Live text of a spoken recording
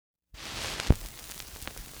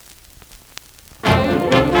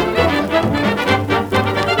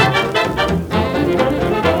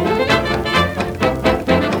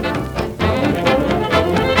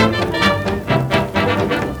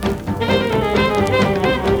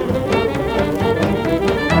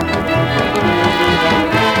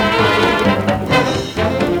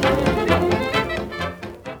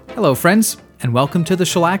Hello, friends, and welcome to the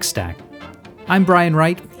Shellac Stack. I'm Brian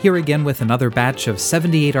Wright, here again with another batch of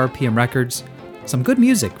 78 RPM records, some good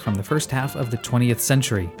music from the first half of the 20th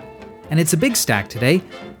century. And it's a big stack today,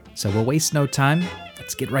 so we'll waste no time.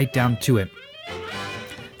 Let's get right down to it.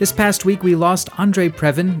 This past week, we lost Andre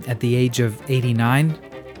Previn at the age of 89.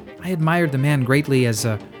 I admired the man greatly as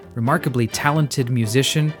a remarkably talented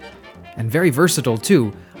musician, and very versatile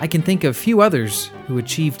too. I can think of few others who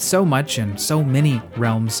achieved so much in so many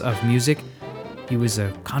realms of music. He was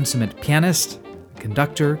a consummate pianist,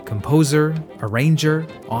 conductor, composer, arranger,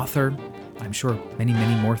 author, I'm sure many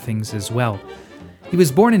more things as well. He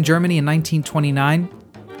was born in Germany in 1929.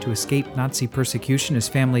 To escape Nazi persecution, his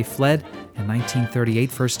family fled in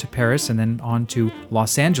 1938, first to Paris and then on to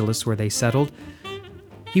Los Angeles, where they settled.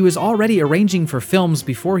 He was already arranging for films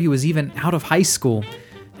before he was even out of high school,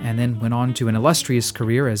 and then went on to an illustrious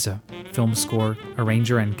career as a film score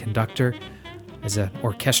arranger and conductor, as an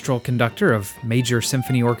orchestral conductor of major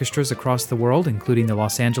symphony orchestras across the world, including the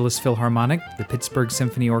Los Angeles Philharmonic, the Pittsburgh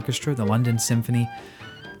Symphony Orchestra, the London Symphony.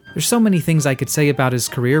 There's so many things I could say about his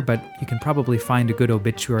career, but you can probably find a good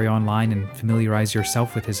obituary online and familiarize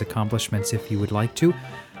yourself with his accomplishments if you would like to.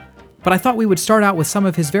 But I thought we would start out with some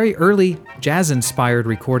of his very early jazz-inspired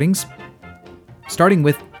recordings, starting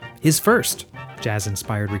with his first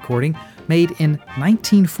jazz-inspired recording, made in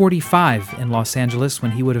 1945 in Los Angeles when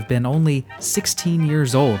he would have been only 16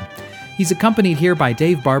 years old. He's accompanied here by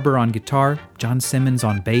Dave Barber on guitar, John Simmons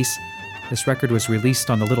on bass. This record was released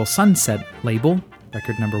on the Little Sunset label,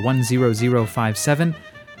 record number 10057.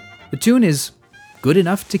 The tune is Good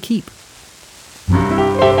Enough to Keep.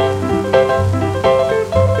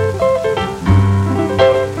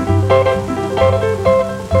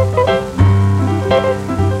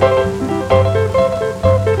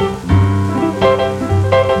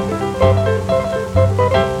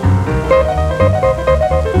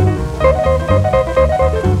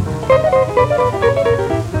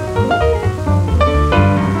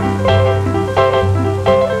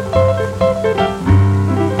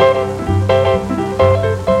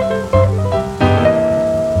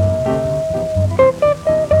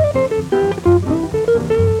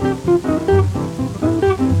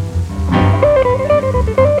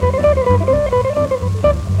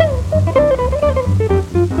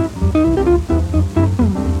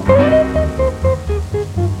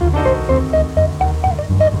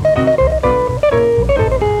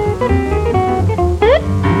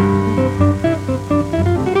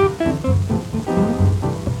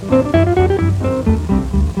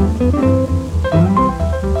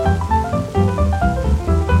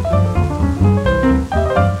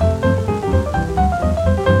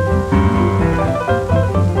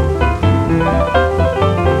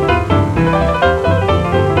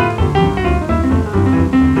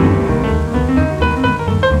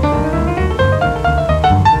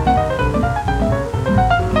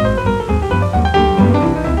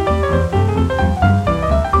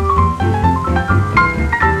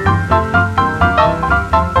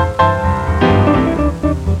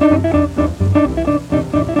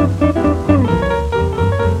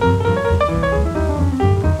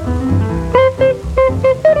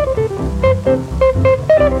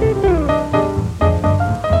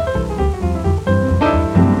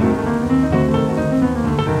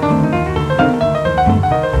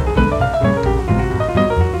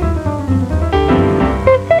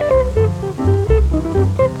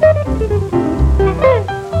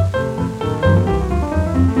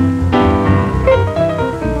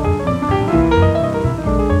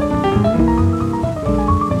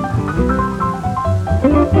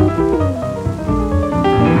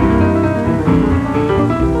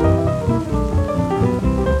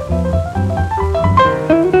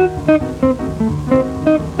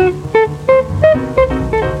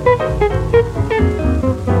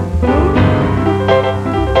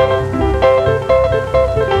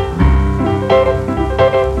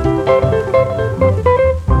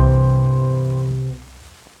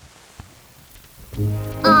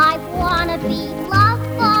 I wanna be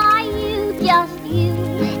loved by you, just you,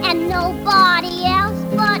 and nobody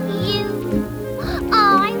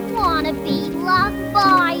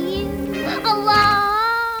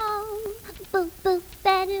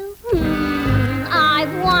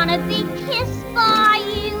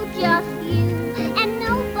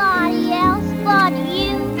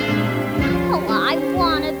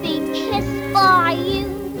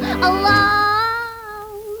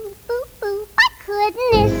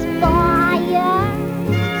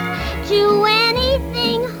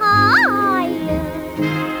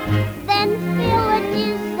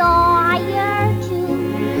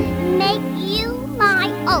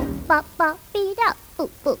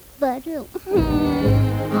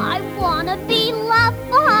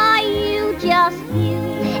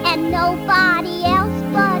and nobody else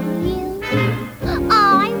but you.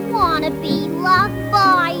 I wanna be loved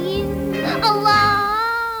by you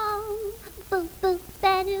alone. Boo boo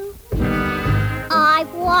ba-doo. I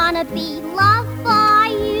wanna be loved by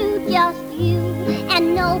you, just you,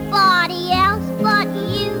 and nobody else but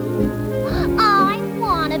you. I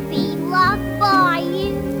wanna be loved by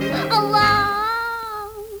you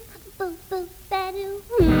alone. Boo boo ba-doo.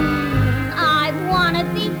 I wanna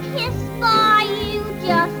be kissed by you,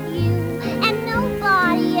 just you, and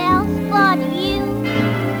nobody else but you.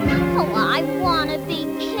 Oh, I wanna be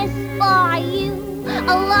kissed by you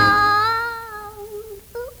alone.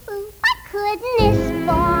 Ooh, ooh. I couldn't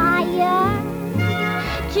aspire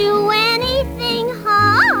to anything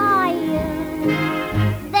higher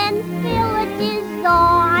than feel a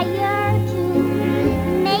desire to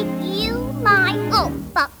make you my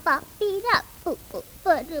beat up. Ooh, ooh,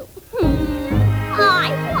 ba-doo. I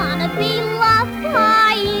wanna be loved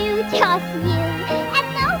by you, just you, and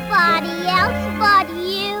nobody else but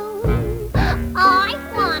you. I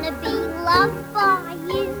wanna be loved by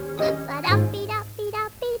you. Ba-da-beat-up,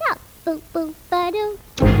 boo boo ba-doo.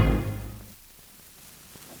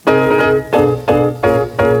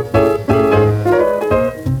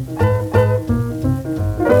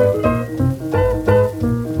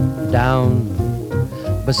 Down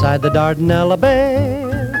beside the Dardanelle Bay,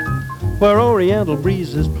 where oriental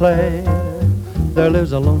breezes play, there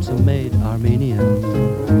lives a lonesome maid Armenian.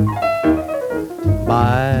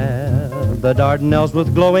 By the Dardanelles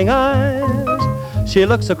with glowing eyes, she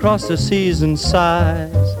looks across the seas and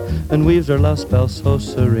sighs, and weaves her love spell so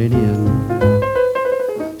serenian.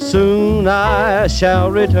 Soon I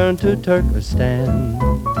shall return to Turkestan.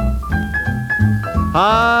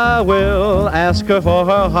 I will ask her for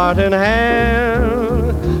her heart and hand.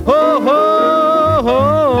 Oh, oh,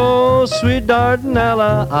 oh, sweet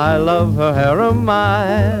Dardanella, I love her harem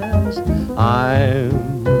eyes.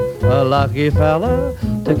 I'm a lucky fella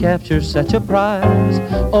to capture such a prize.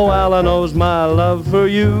 Oh, Alan knows my love for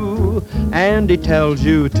you, and he tells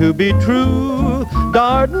you to be true,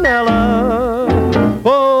 Dardanella.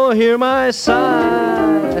 Oh, hear my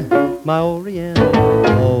sigh, my Oriental.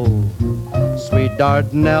 Oh, sweet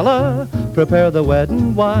Dardanella, prepare the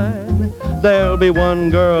wedding wine. There'll be one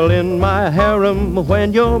girl in my harem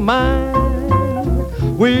when you're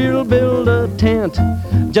mine. We'll build a tent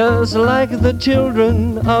just like the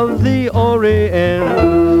children of the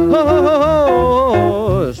Orient.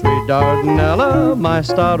 Oh, sweet Dardanella, my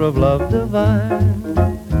star of love divine.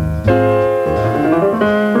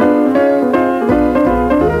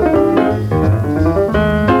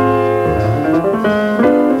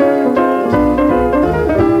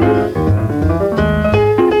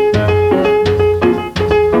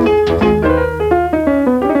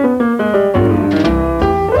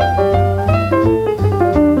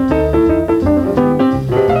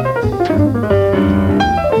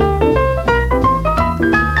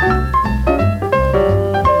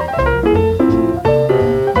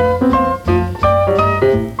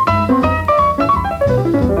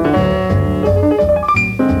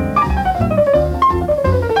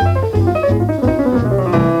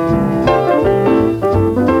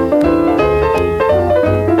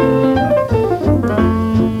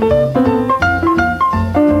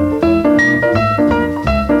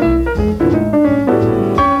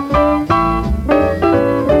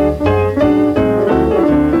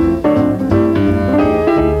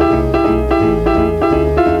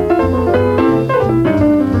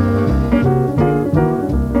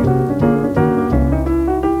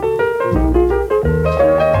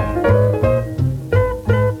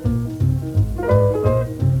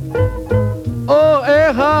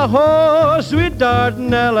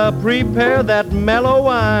 Dardanella, prepare that mellow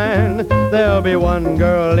wine. There'll be one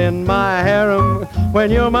girl in my harem when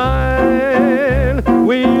you're mine.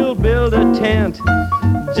 We'll build a tent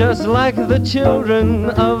just like the children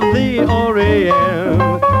of the Orient.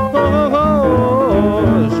 Oh,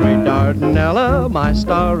 oh, sweet Dardanella, my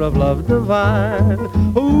star of love divine.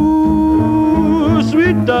 Ooh,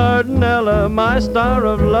 sweet Dardanella, my star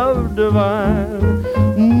of love divine.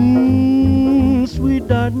 Sweet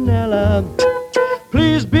Dardanella,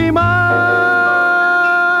 please be mine.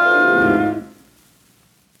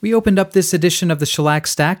 We opened up this edition of the Shellac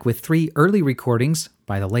Stack with 3 early recordings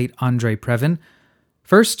by the late Andre Previn.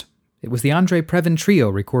 First, it was the Andre Previn Trio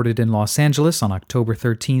recorded in Los Angeles on October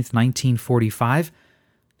 13th, 1945.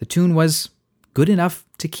 The tune was Good Enough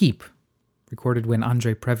to Keep, recorded when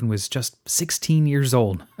Andre Previn was just 16 years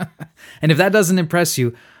old. And if that doesn't impress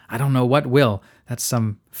you, I don't know what will. That's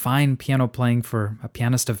some fine piano playing for a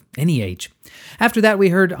pianist of any age. After that, we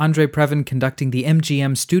heard Andre Previn conducting the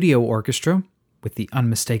MGM Studio Orchestra, with the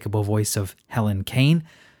unmistakable voice of Helen Kane.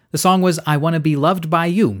 The song was I Want to Be Loved by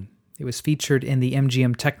You. It was featured in the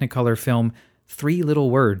MGM Technicolor film Three Little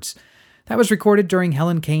Words. That was recorded during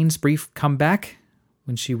Helen Kane's brief comeback,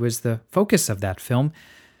 when she was the focus of that film.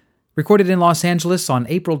 Recorded in Los Angeles on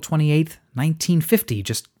April 28, 1950,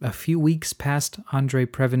 just a few weeks past Andre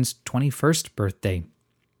Previn's 21st birthday.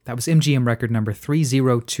 That was MGM record number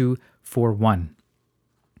 30241.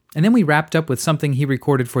 And then we wrapped up with something he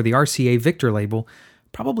recorded for the RCA Victor label,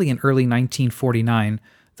 probably in early 1949,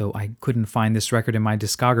 though I couldn't find this record in my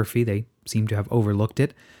discography. They seem to have overlooked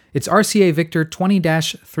it. It's RCA Victor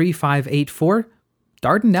 20-3584,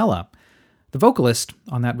 Dardanella. The vocalist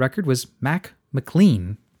on that record was Mac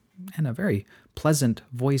McLean, and a very pleasant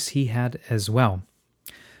voice he had as well.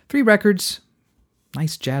 3 records,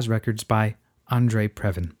 nice jazz records by Andre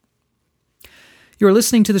Previn. You're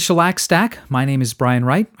listening to the Shellac Stack. My name is Brian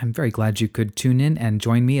Wright. I'm very glad you could tune in and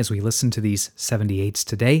join me as we listen to these 78s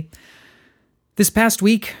today. This past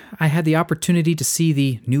week, I had the opportunity to see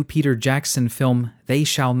the new Peter Jackson film, They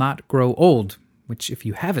Shall Not Grow Old, which if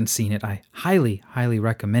you haven't seen it, I highly, highly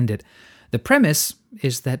recommend it. The premise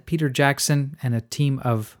is that Peter Jackson and a team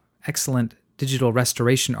of excellent digital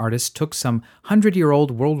restoration artists took some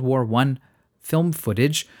 100-year-old World War I film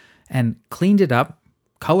footage and cleaned it up,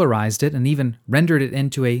 colorized it, and even rendered it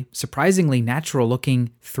into a surprisingly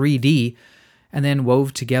natural-looking 3D, and then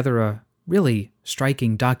wove together a really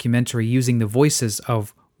striking documentary using the voices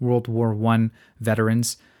of World War I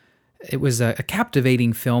veterans. It was a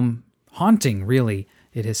captivating film, haunting, really.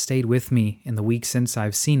 It has stayed with me in the week since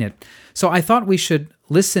I've seen it. So I thought we should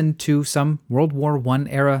listen to some World War I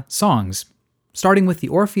era songs, starting with the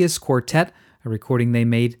Orpheus Quartet, a recording they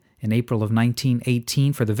made in April of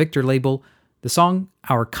 1918 for the Victor label, the song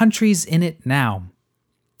Our Country's in It Now.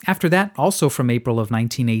 After that, also from April of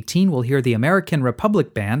 1918, we'll hear the American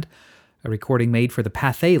Republic Band, a recording made for the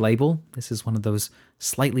Pathé label. This is one of those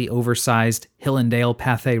slightly oversized Hillendale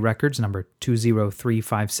Pathé records, number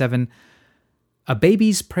 20357. A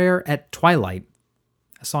Baby's Prayer at Twilight,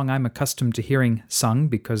 a song I'm accustomed to hearing sung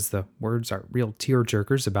because the words are real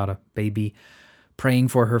tearjerkers about a baby praying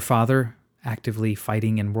for her father, actively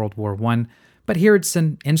fighting in World War I. But here it's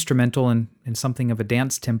an instrumental and something of a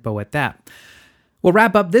dance tempo at that. We'll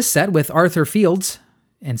wrap up this set with Arthur Fields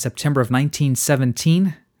in September of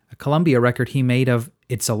 1917, a Columbia record he made of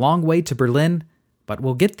It's a Long Way to Berlin, but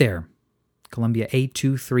We'll Get There, Columbia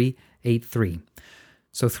A2383.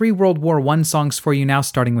 So 3 World War I songs for you now,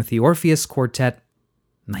 starting with the Orpheus Quartet,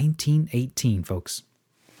 1918, folks.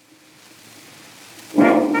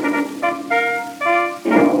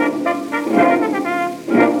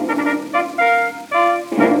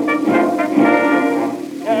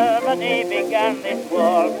 Germany began this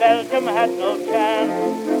war, Belgium had no chance,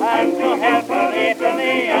 and to help her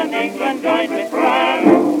Italy and England joined with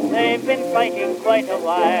France. They've been fighting quite a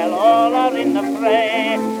while, all are in the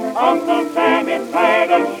fray. Uncle Sam is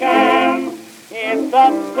tired of sham. It's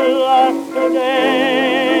up to us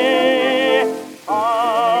today.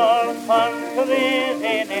 Our country's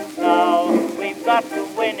in it now. We've got to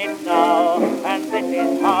win it now, and this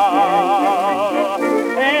is how.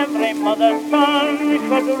 Every mother's son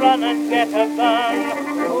should run and get a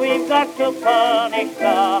gun. We've got to punish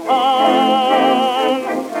the Hun.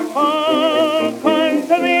 Our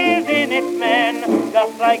country's in it, men,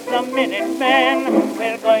 just like the Minutemen.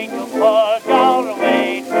 We're going to forge our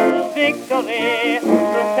way to victory.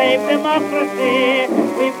 To save democracy,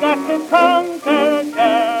 we've got to conquer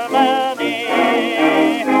Germany.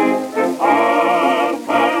 Our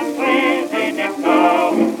country's in it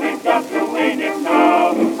now. We've got to win it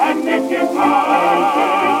now, and this is how.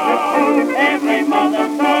 Every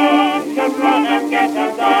mother's son should run and get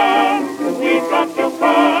a gun. We've got to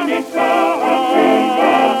punish the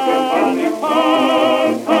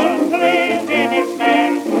Our country's in it,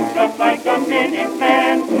 men, just like the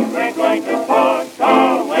Minutemen. We're going to forge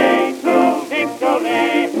our way to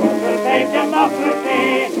victory. To save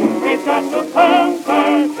democracy, we've got to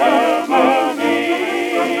conquer Germany.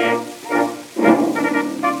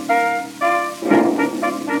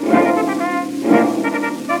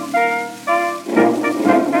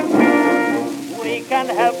 We can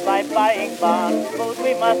help by buying bonds, food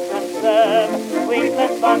we must conserve.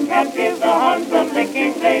 Weakness bonds can give the Huns the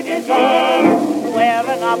licking they deserve. Wear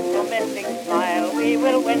an optimistic smile, we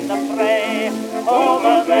will win the fray.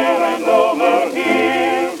 Over there and over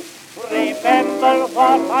here, remember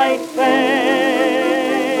what I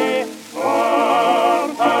say. Our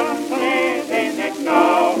country's in it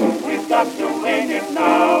now, we've got to win it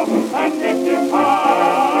now, and this is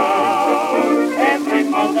how. Every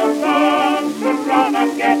mother's son should run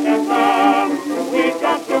and get a gun. We've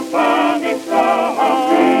got to punish the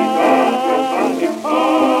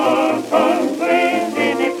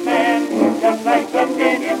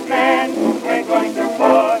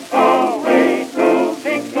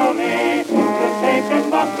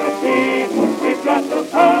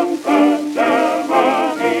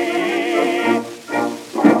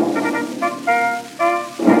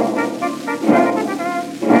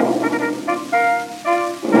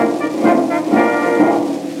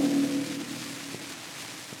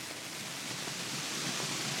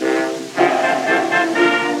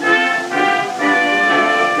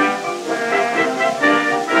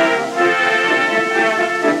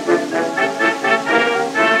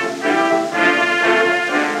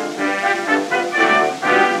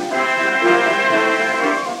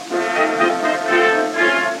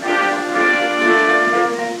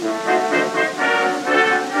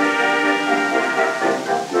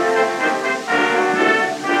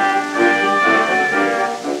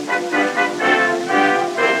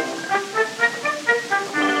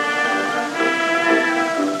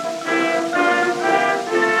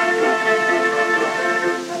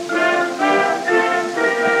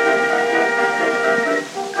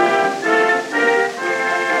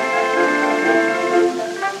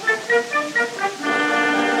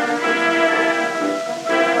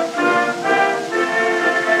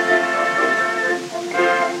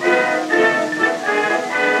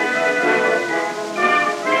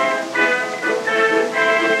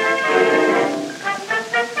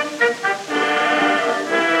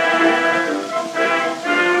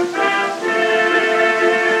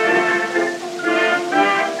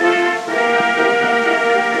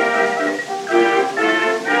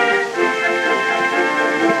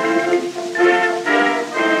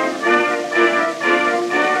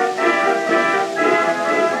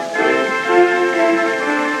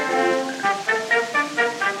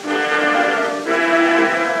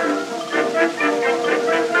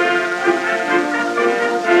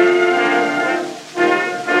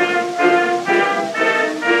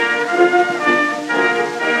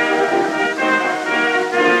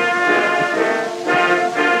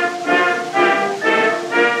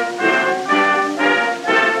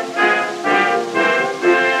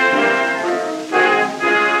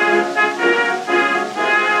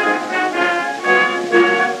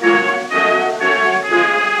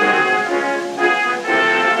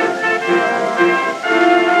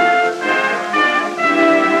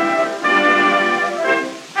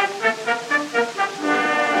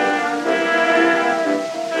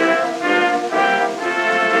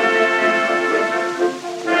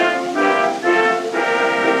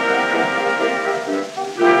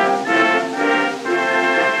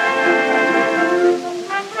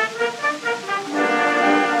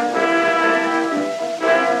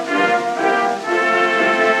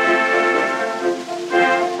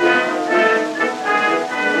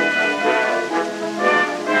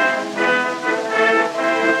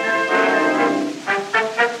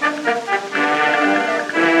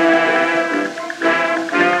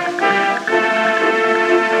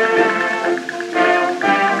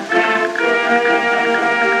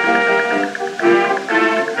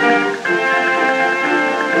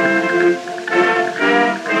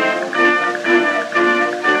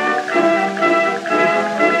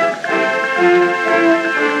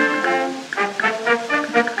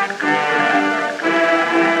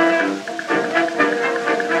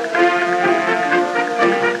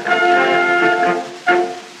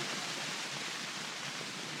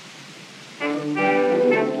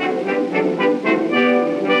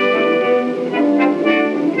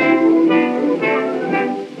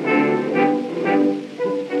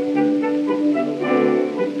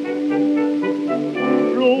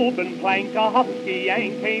husky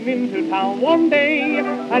Yank came into town one day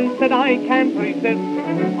and said, I can't resist,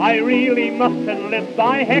 I really must enlist.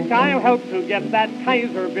 By heck, I'll help to get that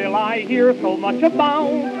Kaiser bill I hear so much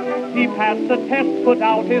about. He passed the test, put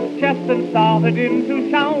out his chest, and started in to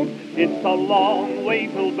shout, it's a long way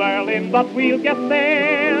to Berlin, but we'll get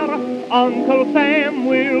there. Uncle Sam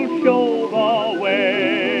will show the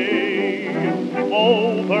way.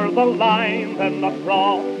 Over the lines and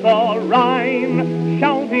across the Rhine,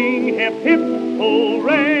 shouting hip, hip,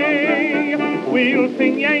 hooray. We'll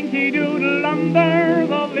sing Yankee Doodle under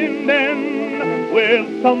the linden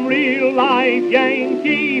with some real life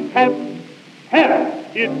Yankee pep. Pep!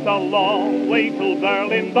 It's a long way to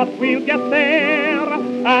Berlin, but we'll get there.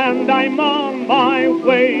 And I'm on my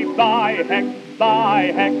way, by heck,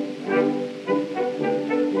 by heck.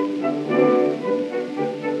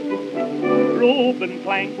 Reuben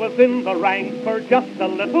Plank was in the ranks for just a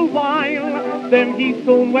little while, then he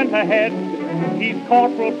soon went ahead. He's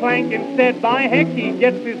Corporal Plank instead. By heck, he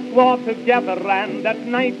gets his squad together, and at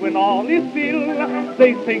night when all is still,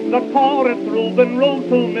 they sing the chorus, Reuben rode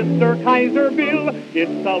to Mr. Kaiser Bill.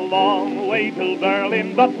 It's a long way to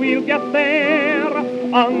Berlin, but we'll get there.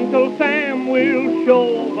 Uncle Sam will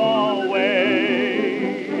show the way.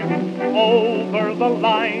 Over the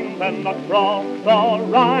lines and across the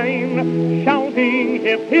Rhine, shouting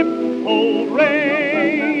hip, hip,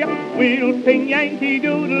 hooray. We'll sing Yankee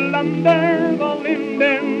Doodle under the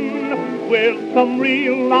linden with some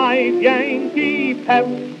real life Yankee pep.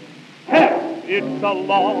 Pep! It's a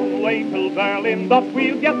long way to Berlin, but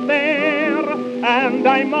we'll get there. And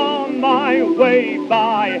I'm on my way,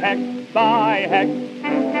 by heck, by heck.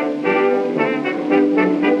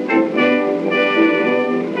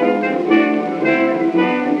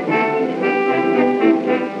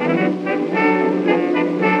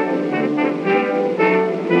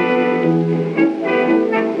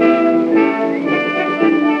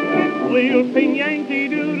 We'll sing Yankee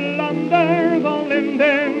Doodle under the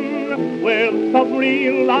linden with some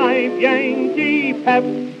real life Yankee pep,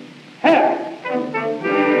 pep.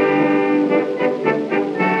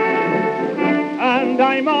 And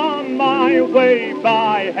I'm on my way,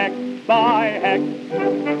 by heck, by heck.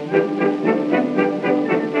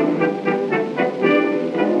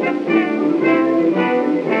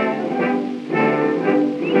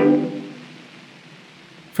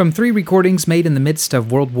 From 3 recordings made in the midst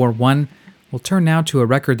of World War I, we'll turn now to a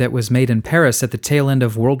record that was made in Paris at the tail end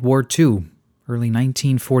of World War II, early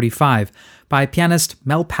 1945, by pianist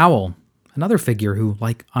Mel Powell, another figure who,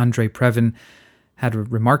 like Andre Previn, had a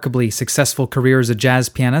remarkably successful career as a jazz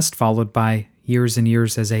pianist, followed by years and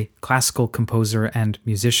years as a classical composer and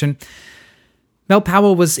musician. Mel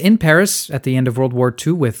Powell was in Paris at the end of World War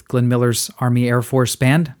II with Glenn Miller's Army Air Force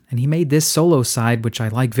Band, and he made this solo side, which I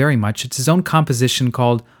like very much. It's his own composition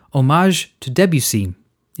called Hommage to Debussy,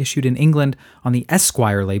 issued in England on the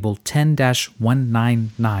Esquire label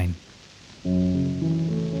 10-199.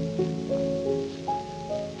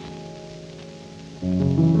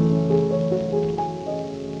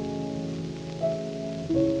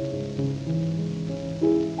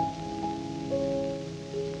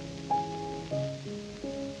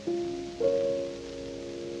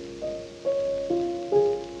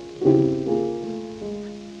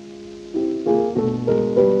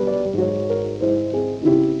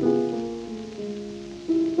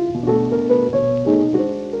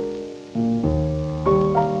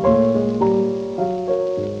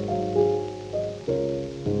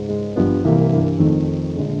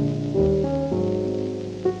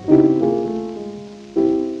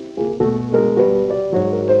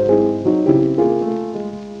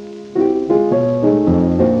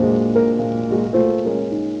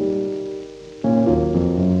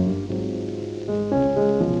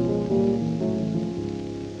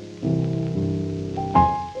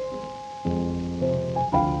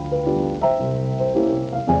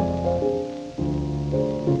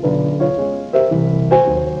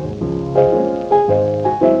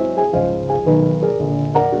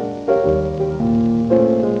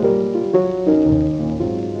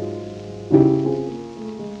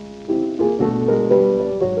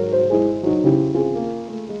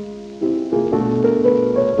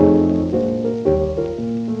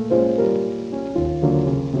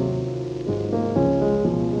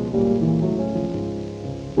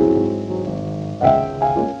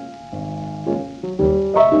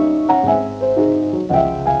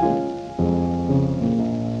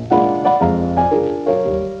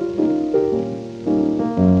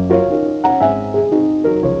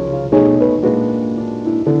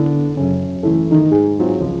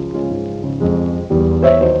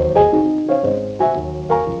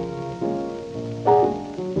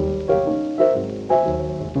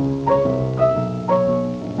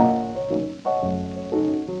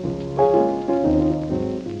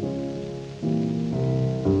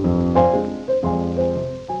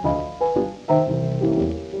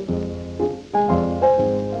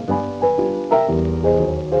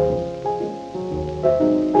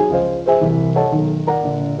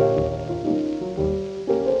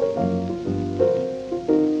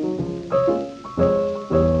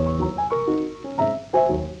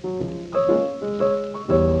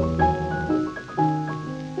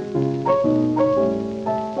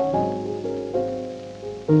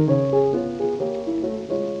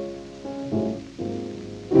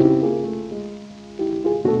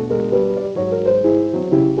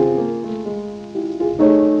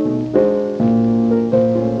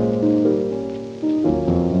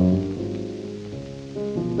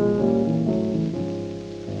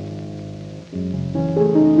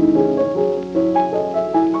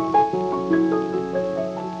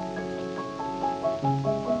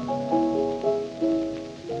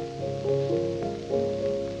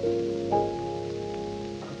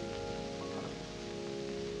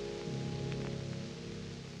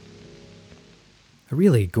 A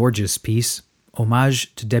really gorgeous piece,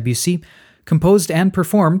 Homage to Debussy, composed and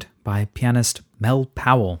performed by pianist Mel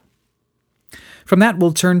Powell. From that,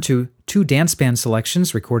 we'll turn to two dance band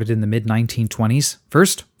selections recorded in the mid-1920s.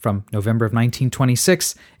 First, from November of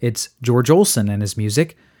 1926, it's George Olsen and his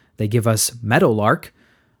music. They give us Meadowlark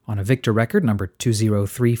on a Victor record, number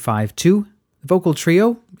 20352. The vocal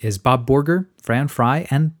trio is Bob Borger, Fran Fry,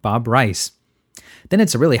 and Bob Rice. Then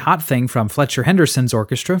it's a really hot thing from Fletcher Henderson's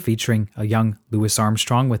orchestra, featuring a young Louis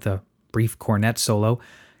Armstrong with a brief cornet solo,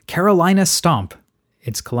 Carolina Stomp.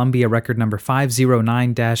 It's Columbia record number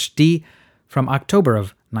 509-D from October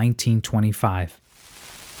of 1925.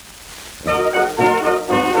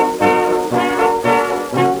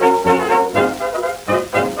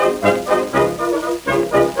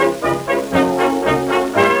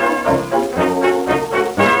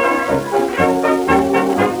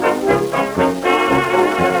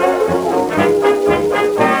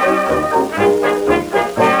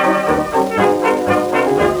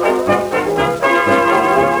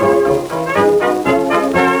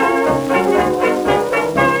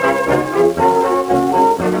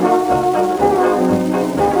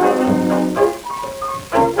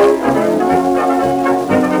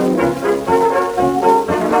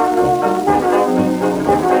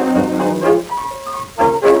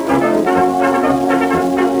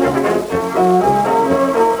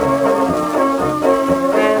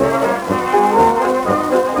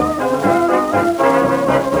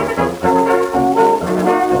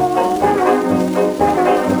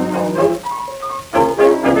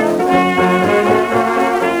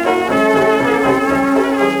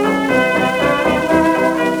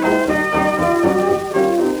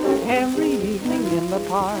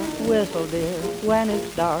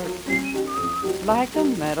 Like a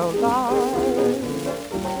meadowlark.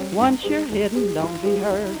 Once you're hidden, don't be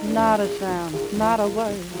heard. Not a sound, not a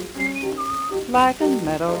word. Like a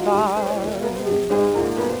meadowlark.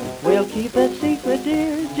 We'll keep it secret,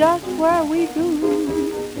 dear, just where we go.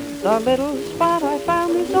 The little spot I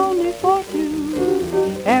found is only for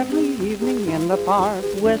two. Every evening in the park,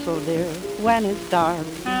 whistle, dear, when it's dark.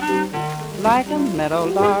 Like a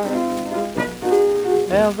meadowlark.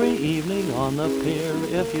 Every evening on the pier,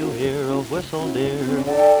 if you hear a whistle, dear,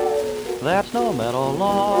 that's no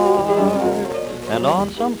meadowlark. And on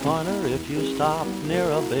some corner, if you stop near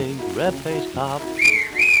a big red-faced cop,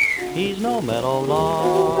 he's no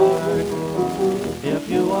meadowlark. If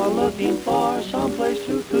you are looking for someplace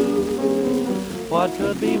to coo, what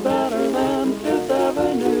could be better than Fifth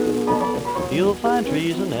Avenue? You'll find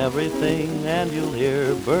trees and everything, and you'll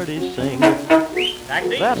hear birdies sing.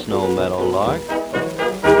 That's no meadowlark.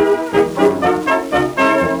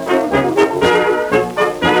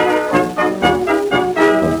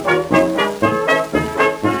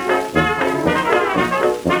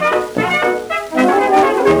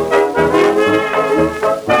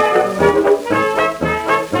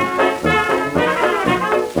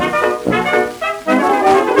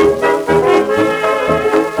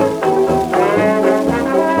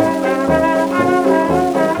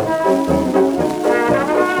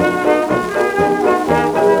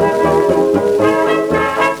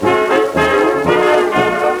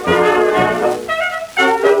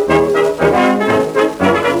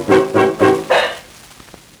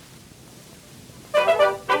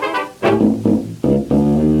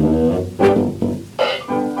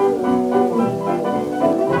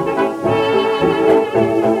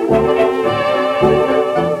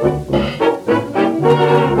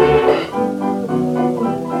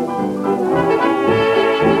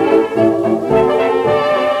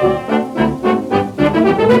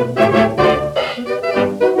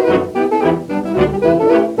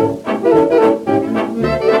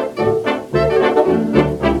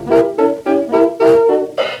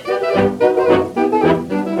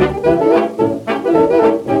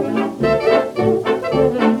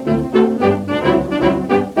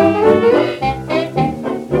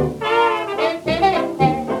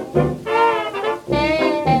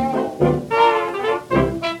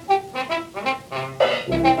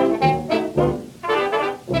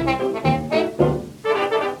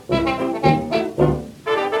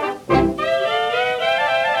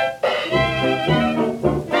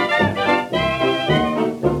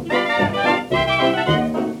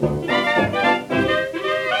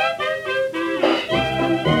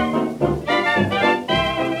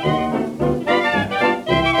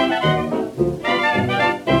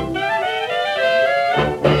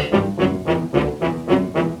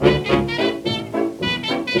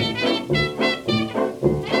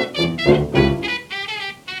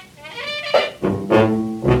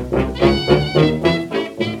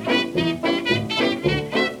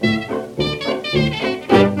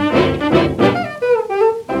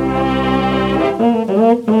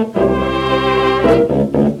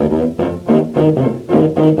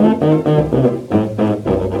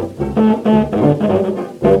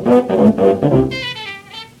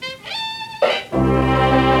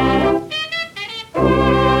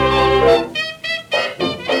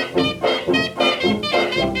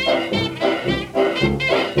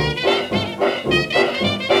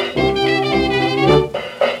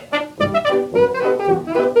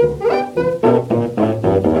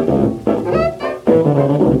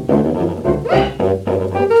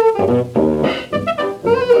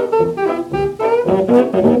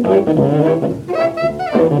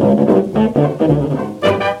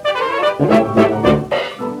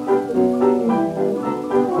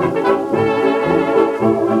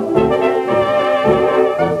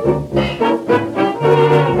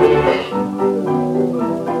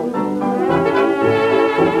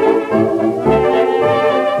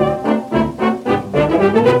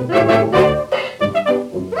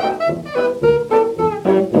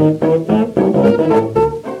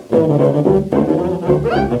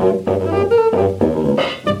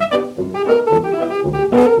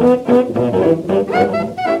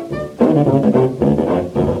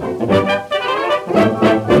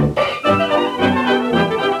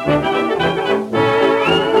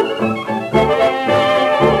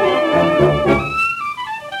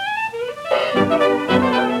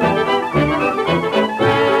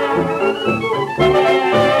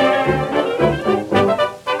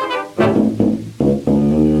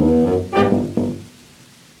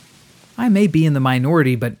 I may be in the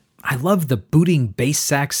minority, but I love the booting bass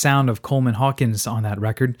sax sound of Coleman Hawkins on that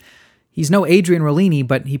record. He's no Adrian Rollini,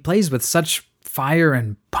 but he plays with such fire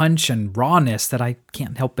and punch and rawness that I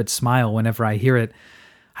can't help but smile whenever I hear it.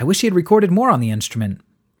 I wish he had recorded more on the instrument,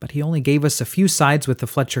 but he only gave us a few sides with the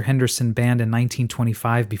Fletcher Henderson Band in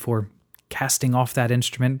 1925 before casting off that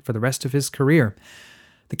instrument for the rest of his career.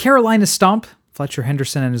 The Carolina Stomp, Fletcher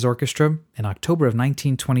Henderson and his orchestra, in October of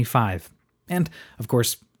 1925. And, of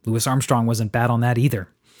course, Louis Armstrong wasn't bad on that either.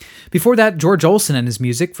 Before that, George Olsen and his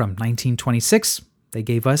music from 1926. They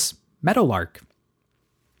gave us Meadowlark.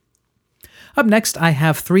 Up next, I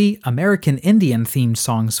have 3 American Indian-themed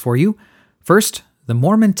songs for you. First, the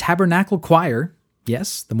Mormon Tabernacle Choir.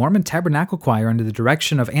 Yes, the Mormon Tabernacle Choir, under the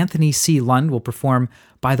direction of Anthony C. Lund, will perform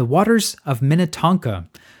By the Waters of Minnetonka,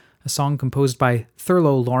 a song composed by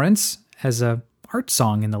Thurlow Lawrence as a art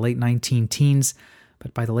song in the late 19-teens.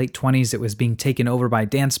 But by the late 20s, it was being taken over by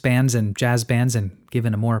dance bands and jazz bands and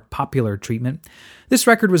given a more popular treatment. This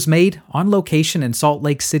record was made on location in Salt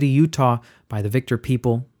Lake City, Utah, by the Victor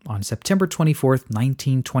People on September 24th,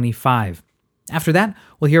 1925. After that,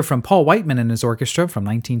 we'll hear from Paul Whiteman and his orchestra from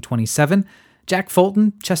 1927. Jack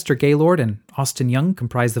Fulton, Chester Gaylord, and Austin Young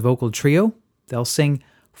comprise the vocal trio. They'll sing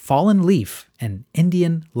Fallen Leaf, an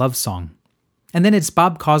Indian love song. And then it's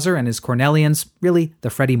Bob Causer and his Cornellians, really the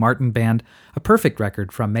Freddie Martin Band, a perfect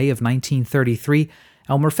record from May of 1933.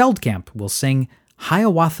 Elmer Feldkamp will sing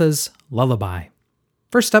Hiawatha's Lullaby.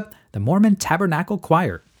 First up, the Mormon Tabernacle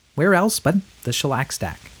Choir. Where else but the Shellac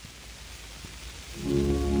Stack?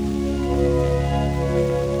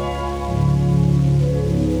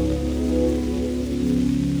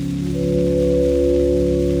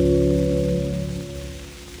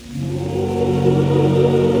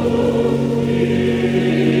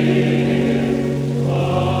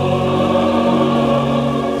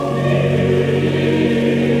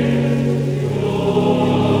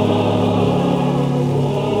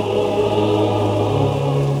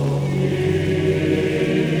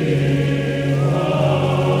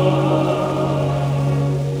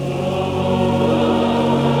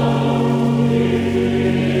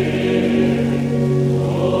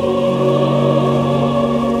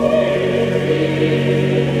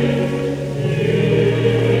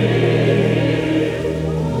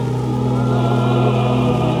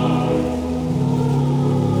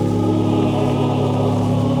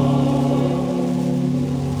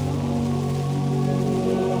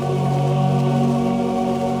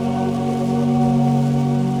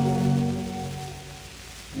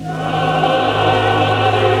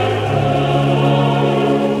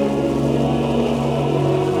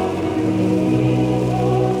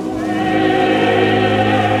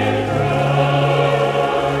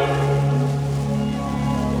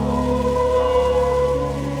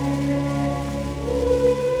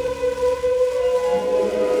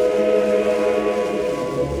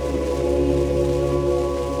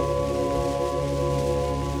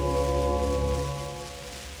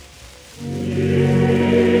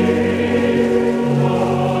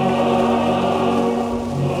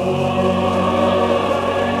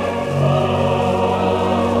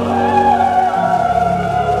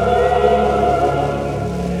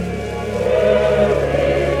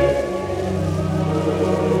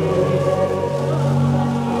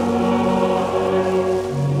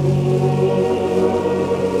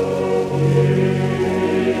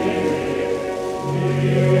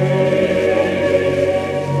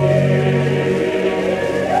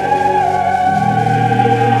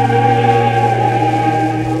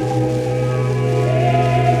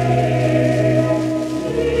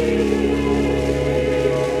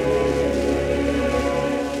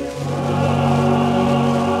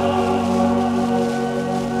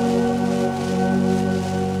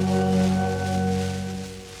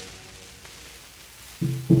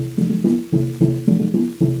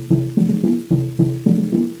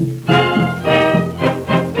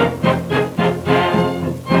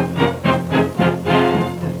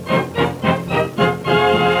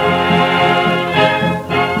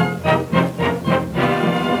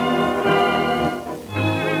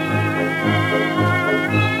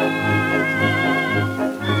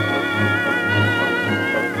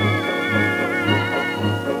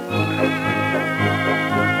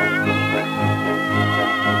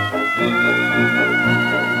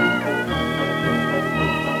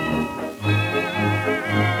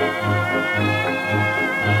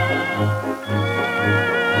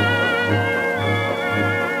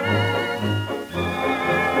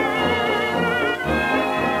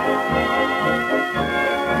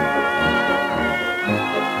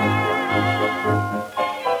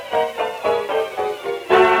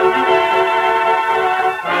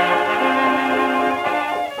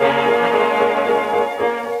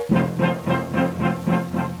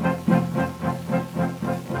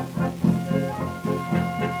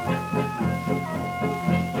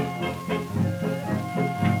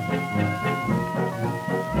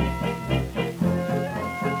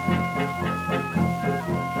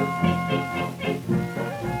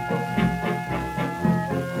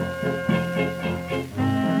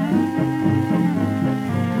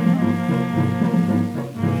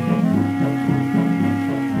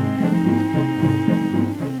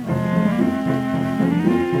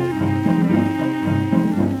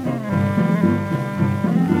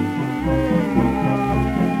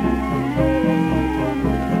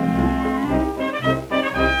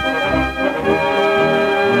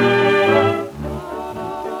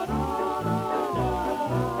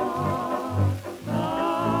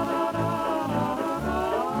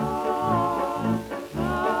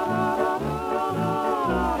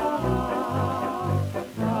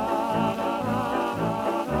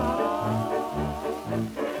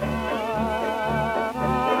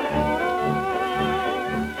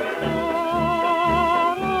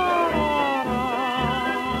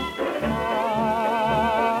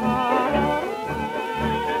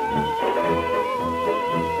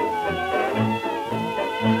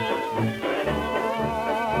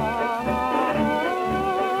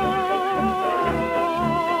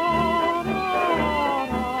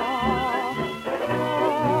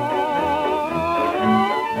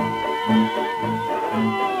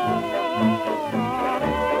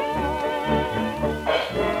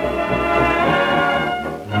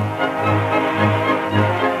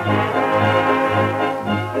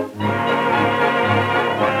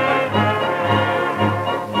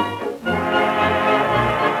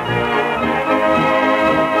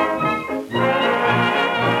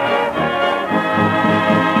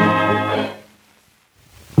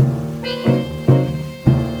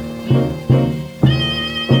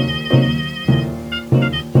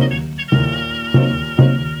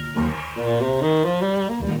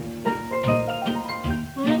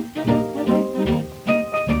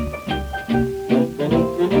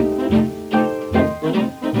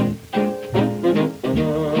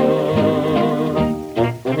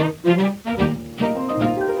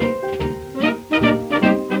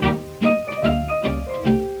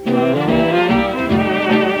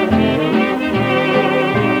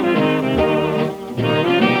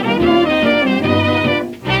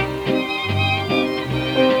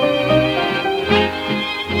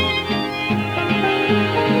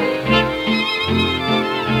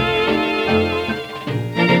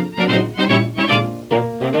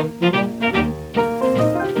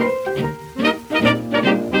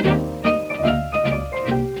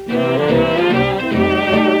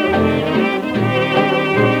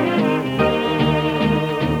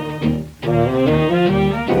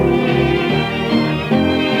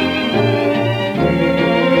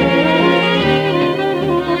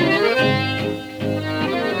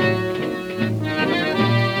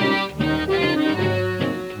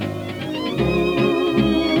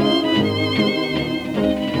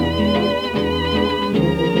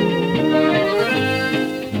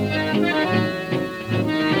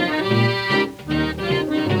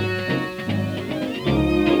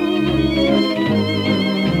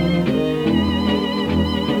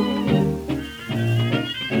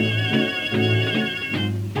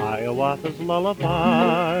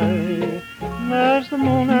 lullaby. There's the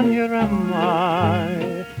moon and here am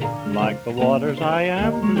I. Like the waters I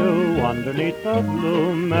am blue underneath the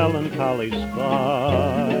blue melancholy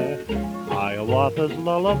sky. Hiawatha's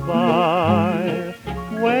lullaby.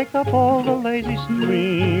 Wake up all the lazy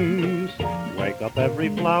streams. Wake up every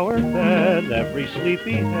flower bed, every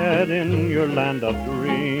sleepy head in your land of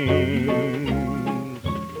dreams.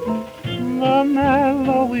 The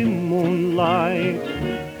mellowy moonlight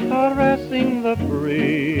caressing the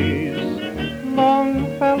breeze.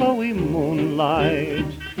 Longfellowy moonlight,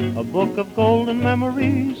 a book of golden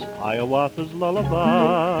memories, Hiawatha's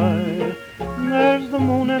lullaby. There's the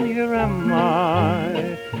moon and here am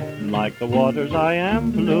I. Like the waters I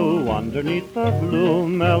am blue underneath the blue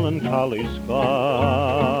melancholy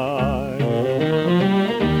sky.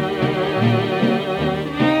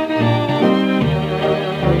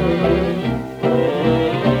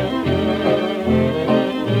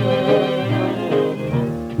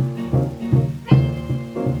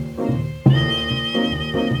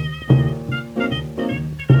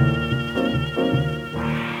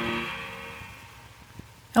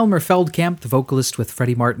 Elmer Feldkamp, the vocalist with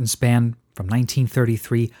Freddie Martin's band from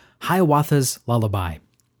 1933, Hiawatha's Lullaby.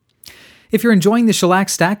 If you're enjoying the Shellac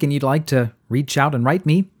Stack and you'd like to reach out and write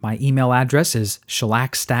me, my email address is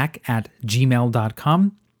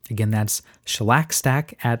shellacstack@gmail.com. Again, that's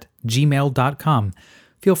shellacstack@gmail.com.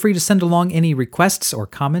 Feel free to send along any requests or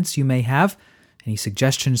comments you may have, any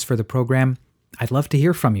suggestions for the program. I'd love to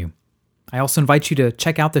hear from you. I also invite you to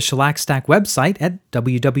check out the Shellac Stack website at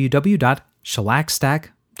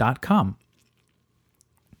www.shellacstack.com.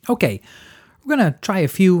 Okay, we're going to try a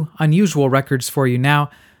few unusual records for you now.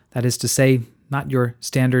 That is to say, not your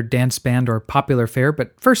standard dance band or popular fare,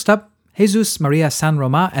 but first up, Jesus Maria San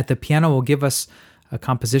Roma at the piano will give us a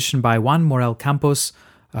composition by Juan Morel Campos,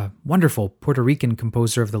 a wonderful Puerto Rican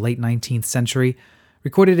composer of the late 19th century.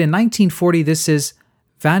 Recorded in 1940, this is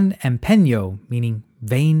Van Empeño, meaning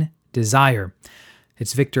vain desire.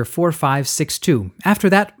 It's Victor 4562. After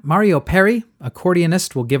that, Mario Perry,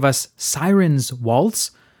 accordionist, will give us Siren's Waltz,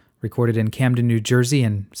 recorded in Camden, New Jersey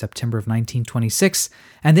in September of 1926.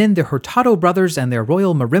 And then the Hurtado brothers and their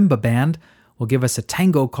Royal Marimba Band will give us a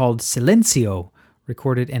tango called Silencio,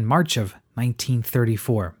 recorded in March of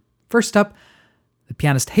 1934. First up, the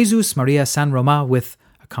pianist Jesus Maria San Roma with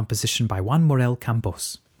a composition by Juan Morel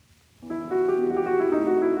Campos.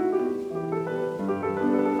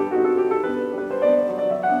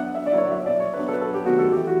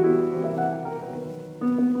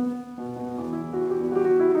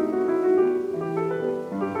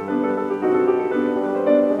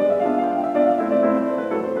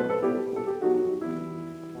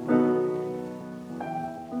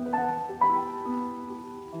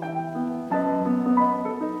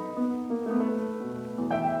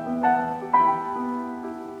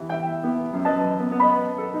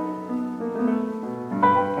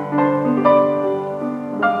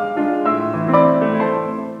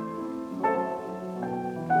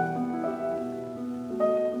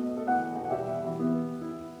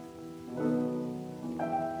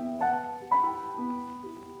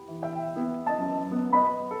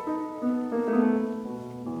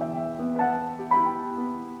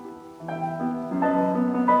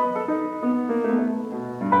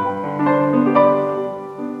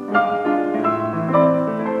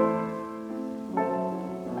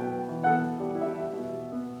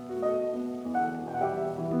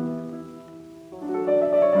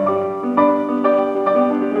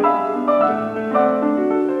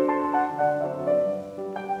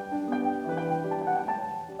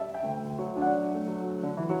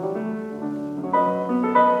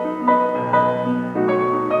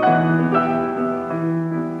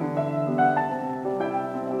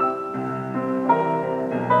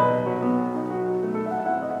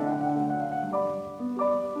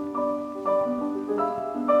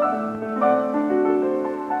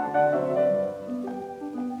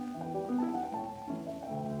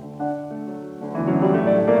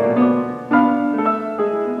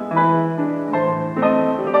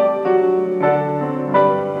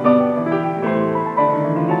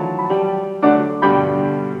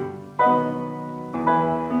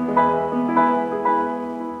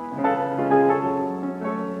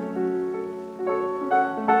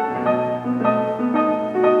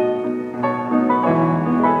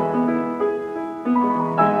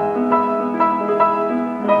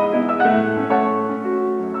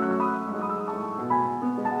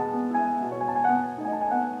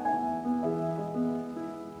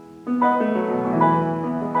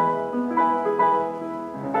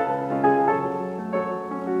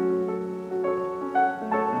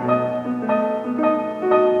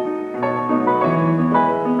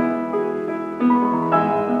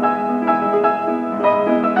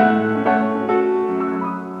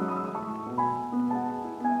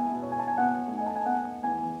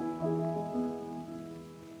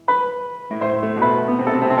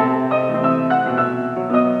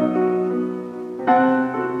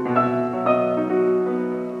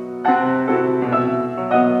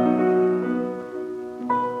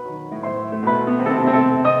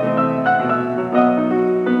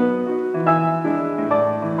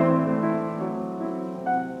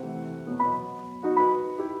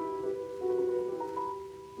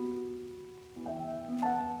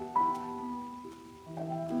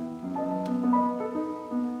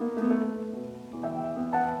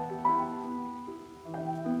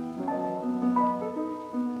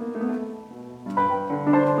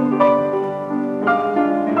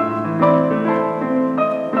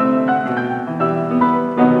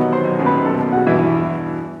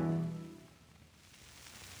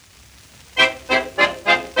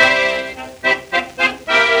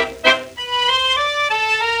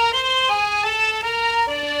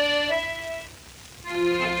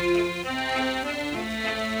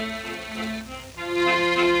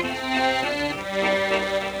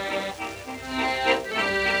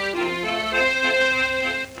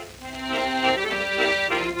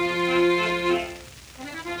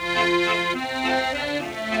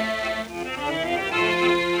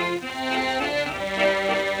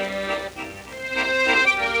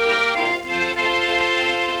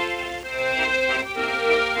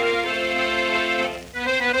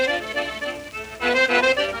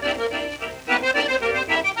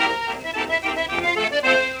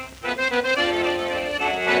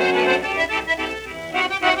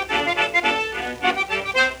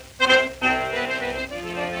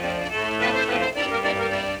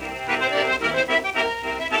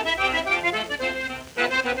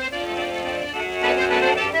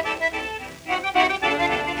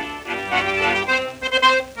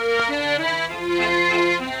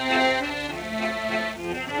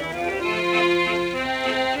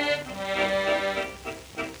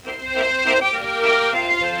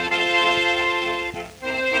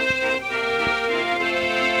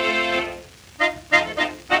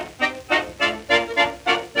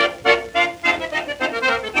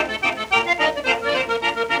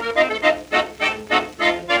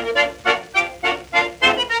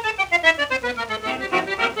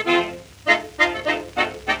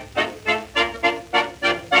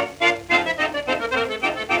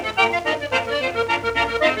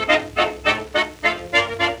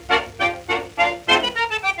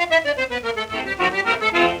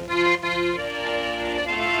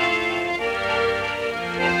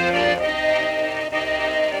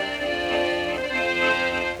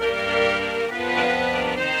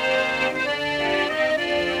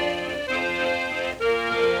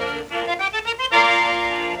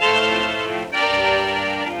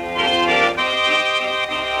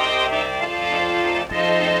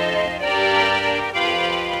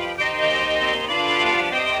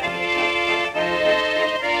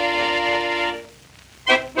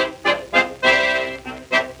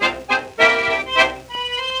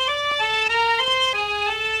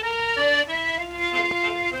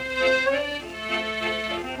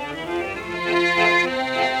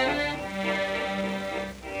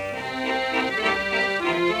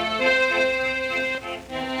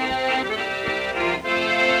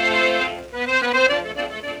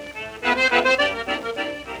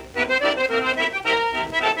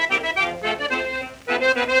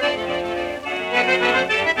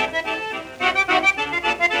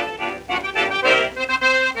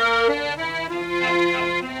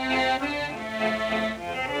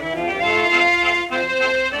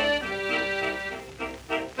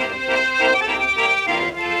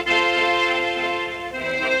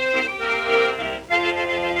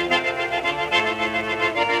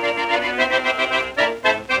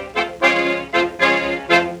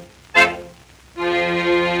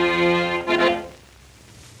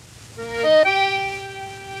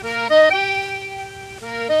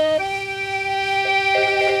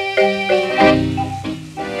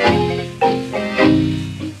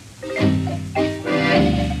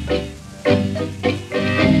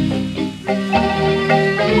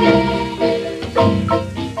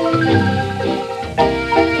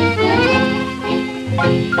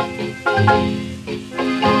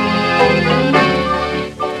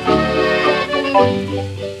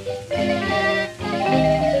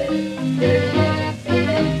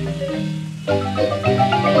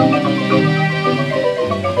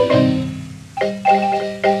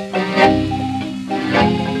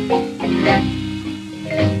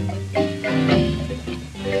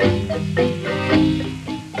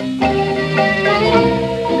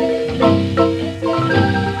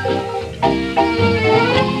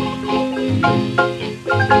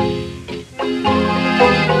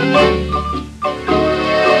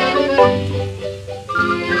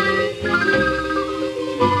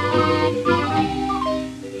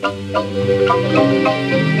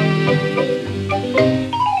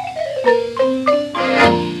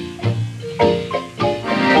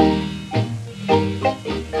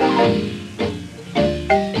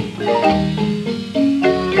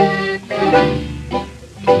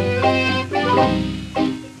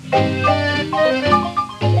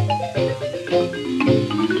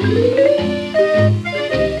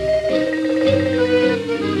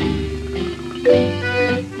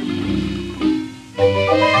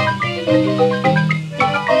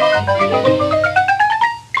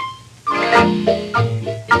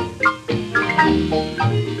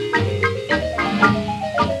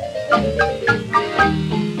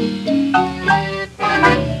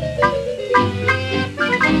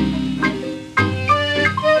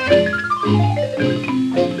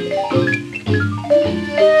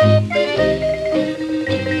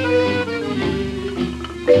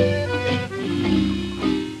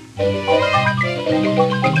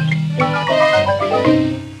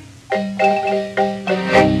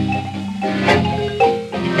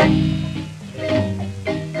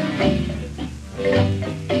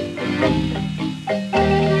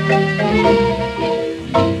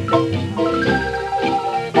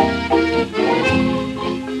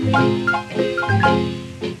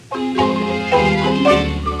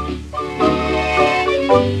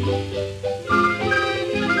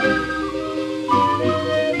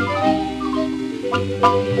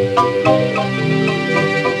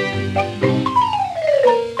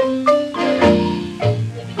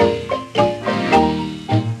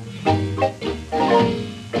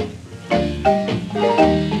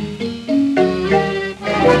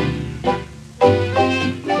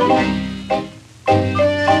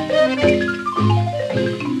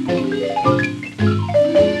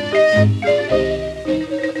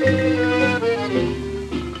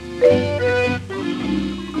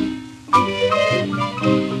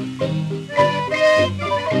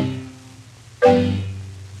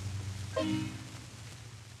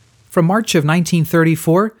 From March of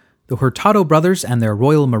 1934, the Hurtado brothers and their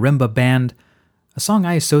Royal Marimba Band, a song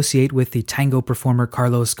I associate with the tango performer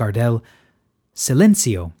Carlos Gardel,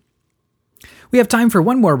 Silencio. We have time for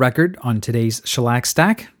one more record on today's Shellac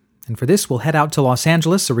Stack, and for this we'll head out to Los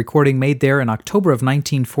Angeles, a recording made there in October of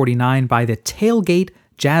 1949 by the Tailgate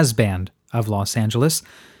Jazz Band of Los Angeles.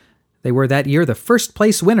 They were that year the first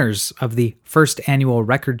place winners of the first annual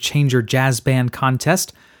Record Changer Jazz Band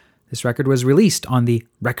Contest. This record was released on the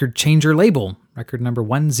Record Changer label, record number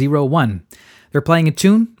 101. They're playing a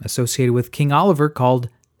tune associated with King Oliver called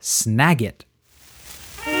Snag It.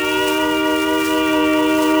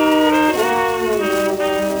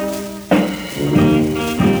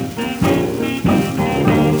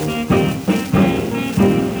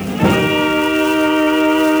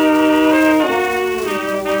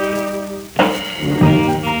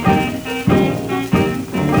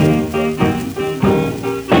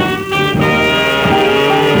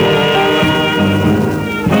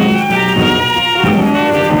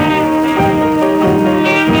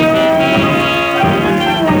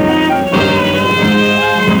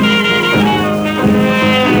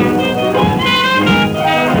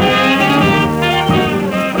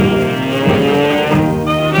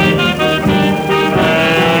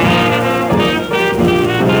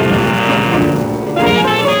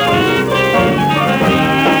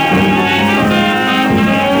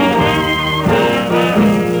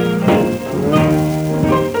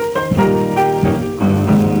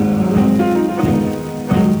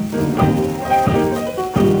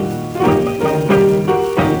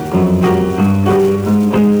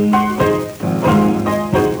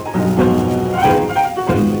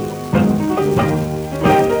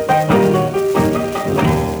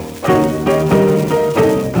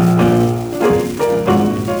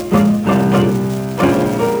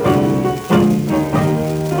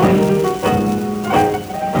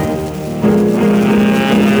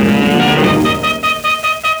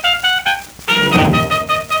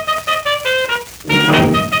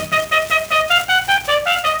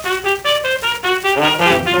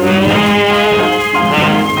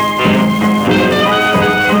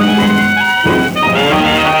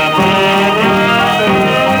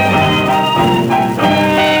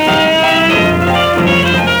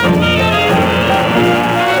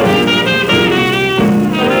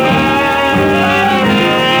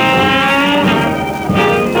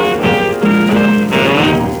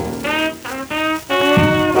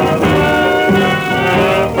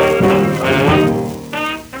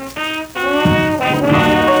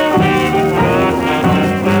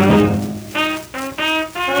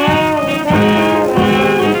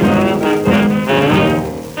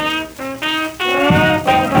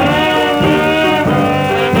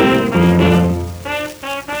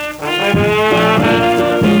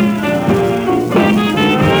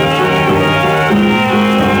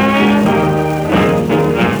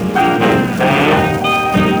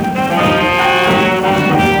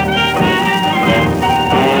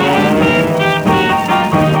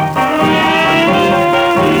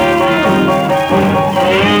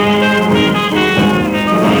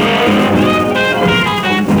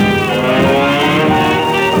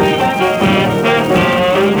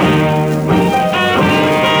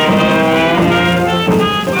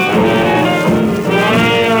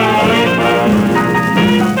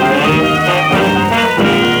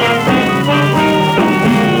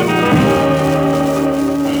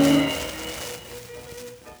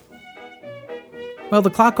 Well, the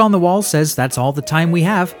clock on the wall says that's all the time we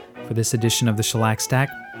have for this edition of the Shellac Stack.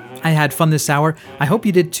 I had fun this hour. I hope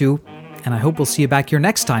you did too. And I hope we'll see you back here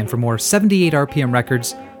next time for more 78 RPM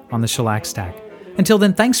records on the Shellac Stack. Until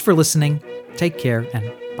then, thanks for listening. Take care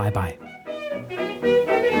and bye-bye.